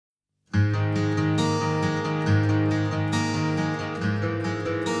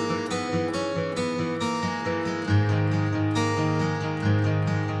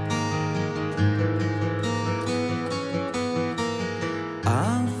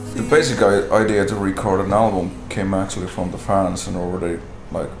basic idea to record an album came actually from the fans, and already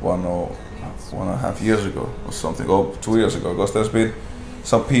like 1.5 years ago or something, or 2 years ago, because there's been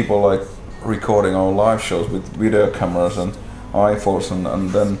some people like recording our live shows with video cameras and iPhones,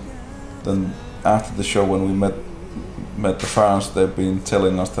 and then after the show, when we met the fans, they've been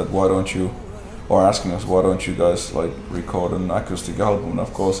telling us that why don't you, or asking us why don't you guys like record an acoustic album. And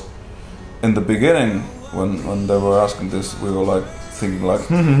of course, in the beginning, when they were asking this, we were like thinking like,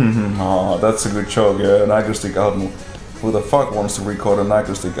 oh, that's a good joke, yeah, an acoustic album. Who the fuck wants to record an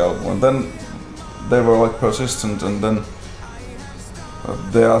acoustic album? And then they were like persistent, and then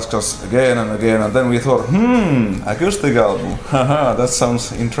they asked us again and again, and then we thought, acoustic album, haha, that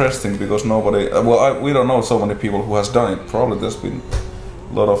sounds interesting, because nobody, we don't know so many people who has done it. Probably there's been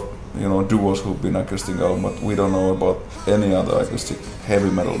a lot of, you know, duos who've been acoustic album, but we don't know about any other acoustic heavy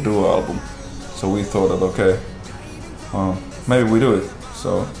metal duo album. So we thought that, okay, maybe we do it.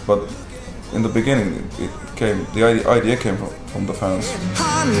 So, but in the beginning, the idea came from the fans.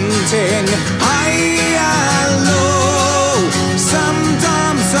 Hunting high and low,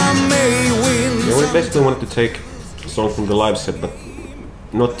 sometimes I may win. Yeah, we basically wanted to take songs from the live set, but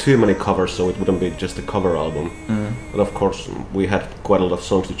not too many covers, so it wouldn't be just a cover album. But of course, we had quite a lot of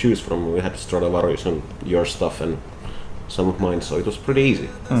songs to choose from. We had Stradivarius and your stuff and some of mine, so it was pretty easy.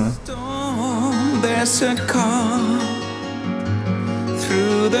 There's a car,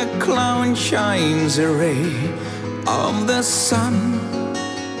 through the cloud shines a ray of the sun.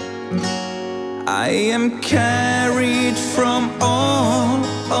 I am carried from all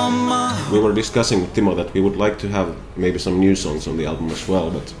of my... We were discussing with Timo that we would like to have maybe some new songs on the album as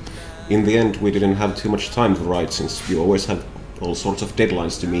well, but in the end we didn't have too much time to write, since you always had all sorts of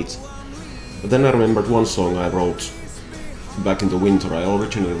deadlines to meet. But then I remembered one song I wrote back in the winter. I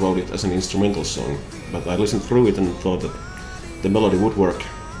originally wrote it as an instrumental song, but I listened through it and thought that the melody would work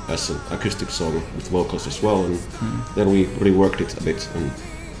as an acoustic song with vocals as well, and then we reworked it a bit, and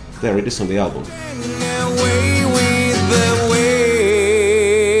there it is on the album. Away with the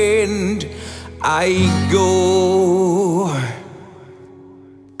wind I go,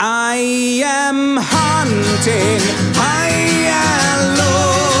 I am hunting high and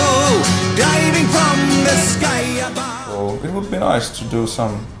low, diving from the sky above. So it would be nice to do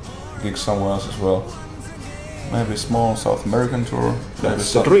some gigs somewhere else as well. Maybe a small South American tour.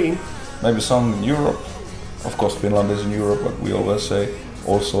 That's the dream. Maybe some in Europe. Of course, Finland is in Europe, but we always say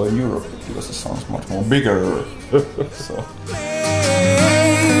also in Europe, because it sounds much more bigger. So.